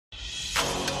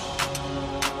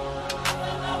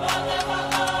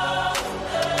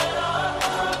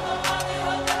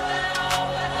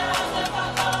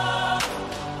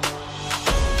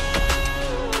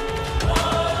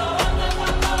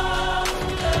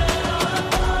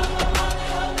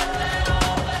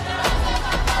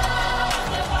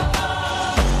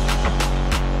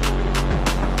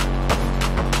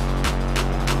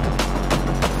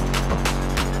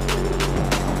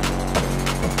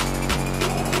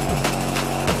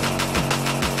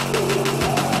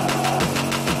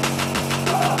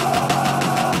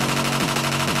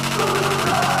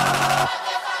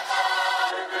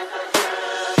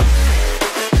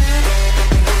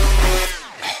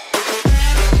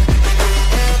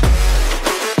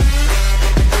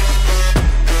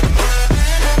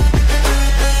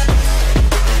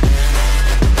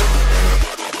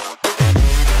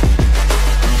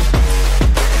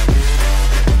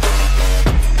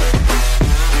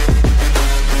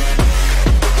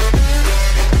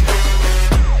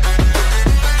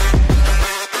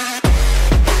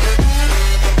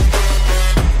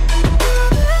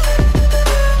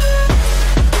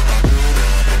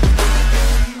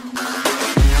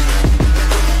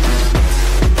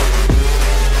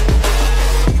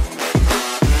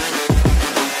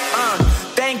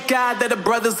glad that the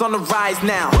brothers on the rise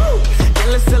now.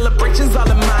 Endless celebrations all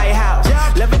in my house.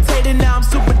 Levitating now, I'm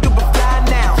super duper fly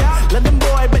now. London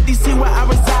boy, but DC where I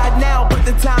reside now. Put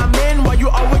the time in while you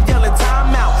always yelling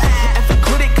time out. And for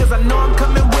quit it, cause I know I'm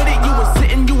coming with it. You were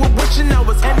sitting, you were wishing I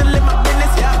was handling my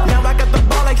business. Now I got the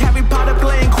ball like Harry Potter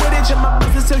playing Quidditch. And my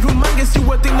business is humongous, you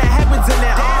would think that happens in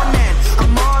there. Damn man,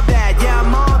 I'm all that, yeah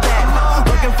I'm all that.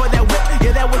 Working for that whip,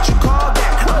 yeah that what you call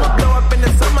that. I'ma blow up in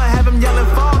the summer, have him yelling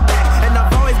fall back. And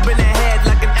I've always been ahead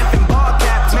like an effing ball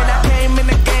cap. Man, I came in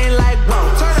the game like whoa.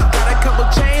 Got a couple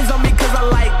chains on me cause I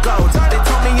like gold. They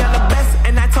told me I'm the best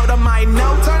and I told them I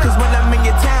know. Cause when I'm in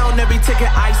your town, every ticket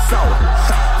I sold.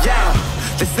 Yeah,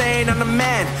 they saying I'm the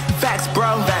man. Facts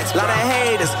bro, lot of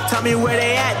haters, tell me where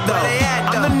they at though.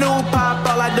 I'm the new pop,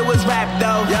 all I do is rap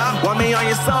though. Want me on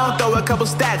your song, throw a couple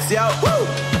stacks, yo. Woo!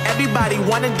 Everybody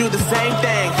wanna do the same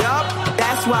thing, yup.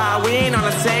 That's why we ain't on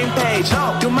the same page.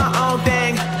 Do my own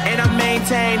thing, and I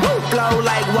maintain. Flow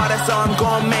like water, so I'm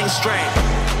going mainstream.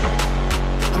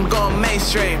 I'm going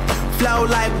mainstream. Flow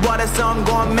like water, so I'm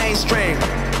going mainstream.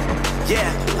 Yeah,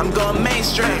 I'm going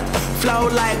mainstream. Flow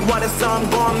like water, so I'm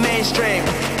going mainstream.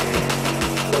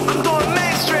 I'm going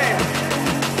mainstream.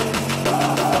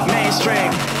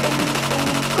 Mainstream.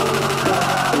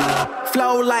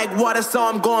 Flow like water, so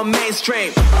I'm going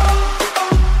mainstream.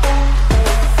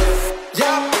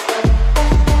 Yeah.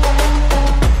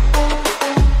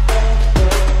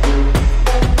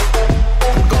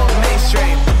 I'm going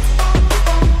mainstream.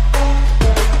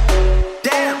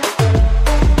 Damn.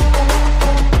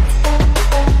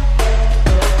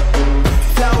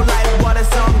 Flow like water,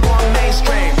 so I'm going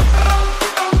mainstream.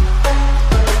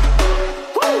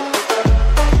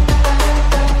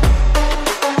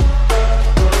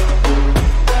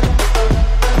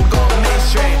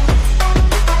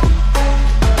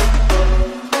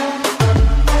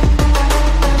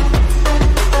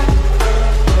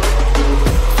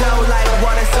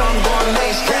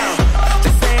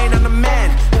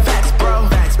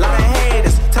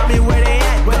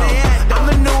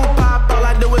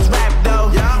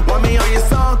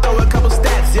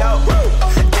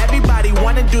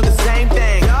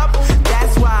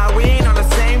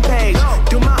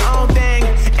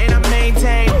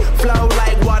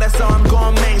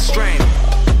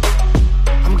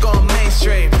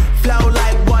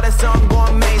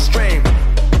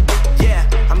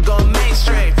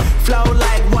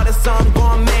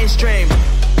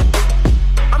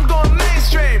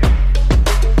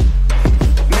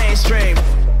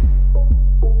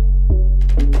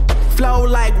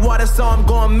 So I'm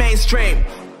going mainstream.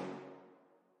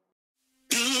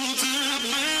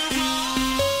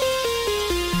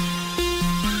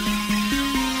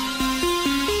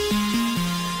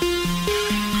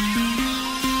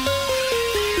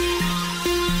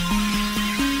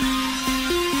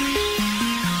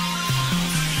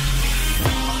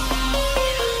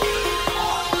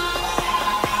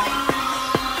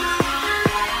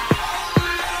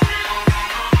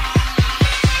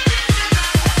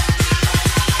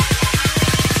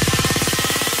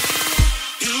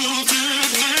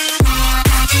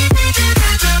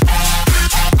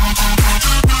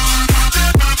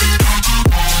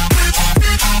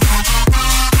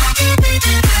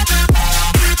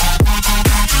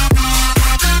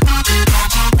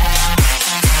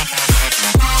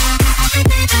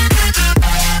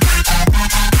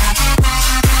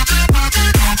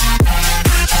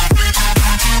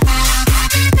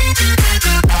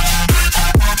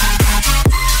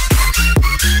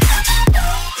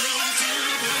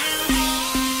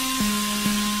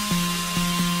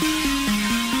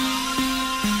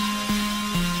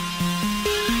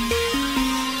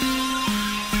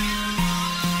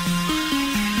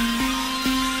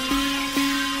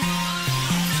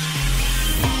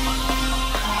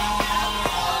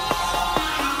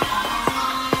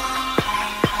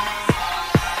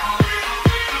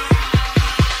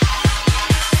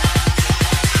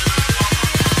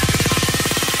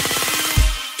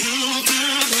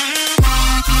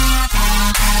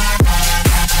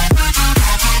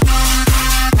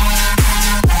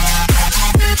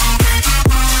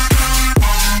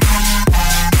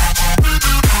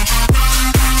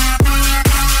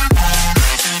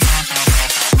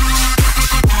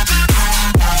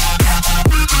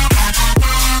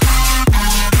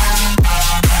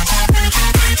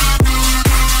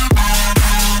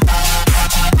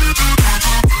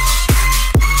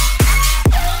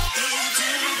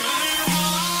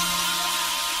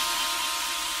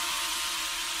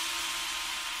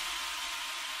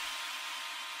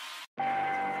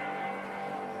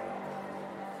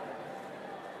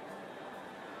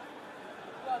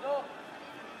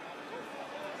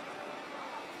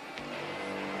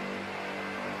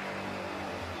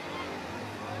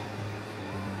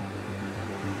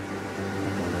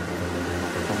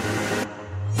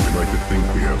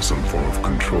 think we have some form of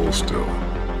control still,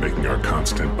 making our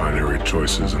constant binary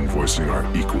choices and voicing our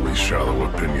equally shallow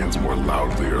opinions more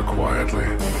loudly or quietly.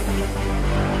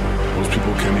 Most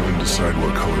people can't even decide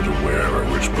what color to wear or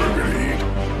which burger to eat.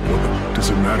 What does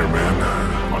it matter,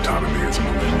 man? Autonomy is an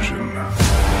illusion.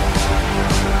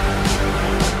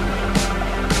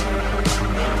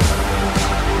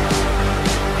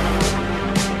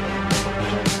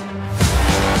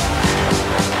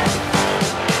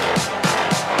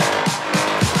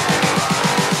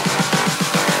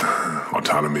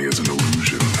 Autonomy is an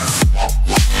illusion.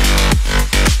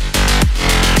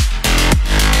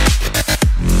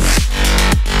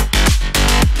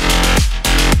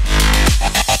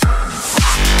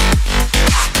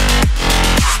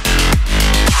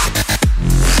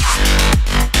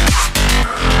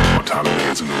 Autonomy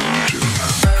is an illusion.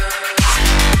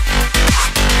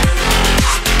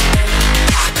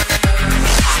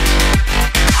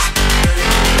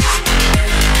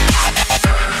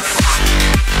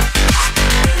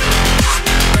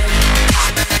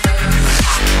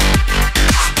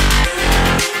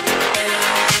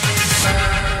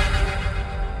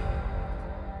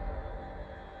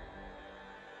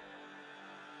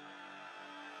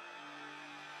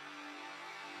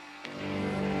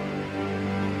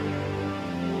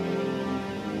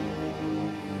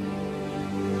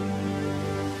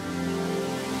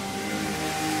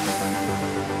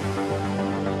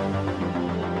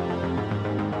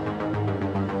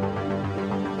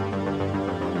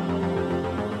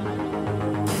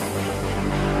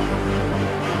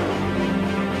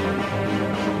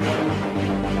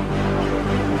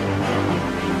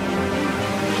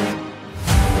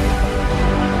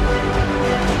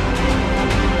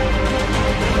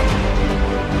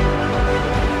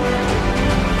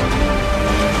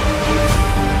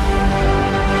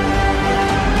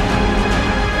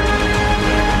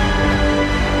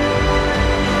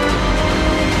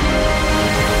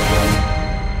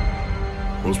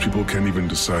 Most people can't even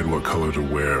decide what color to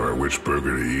wear or which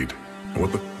burger to eat.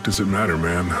 What does it matter,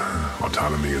 man?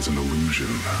 Autonomy is an illusion.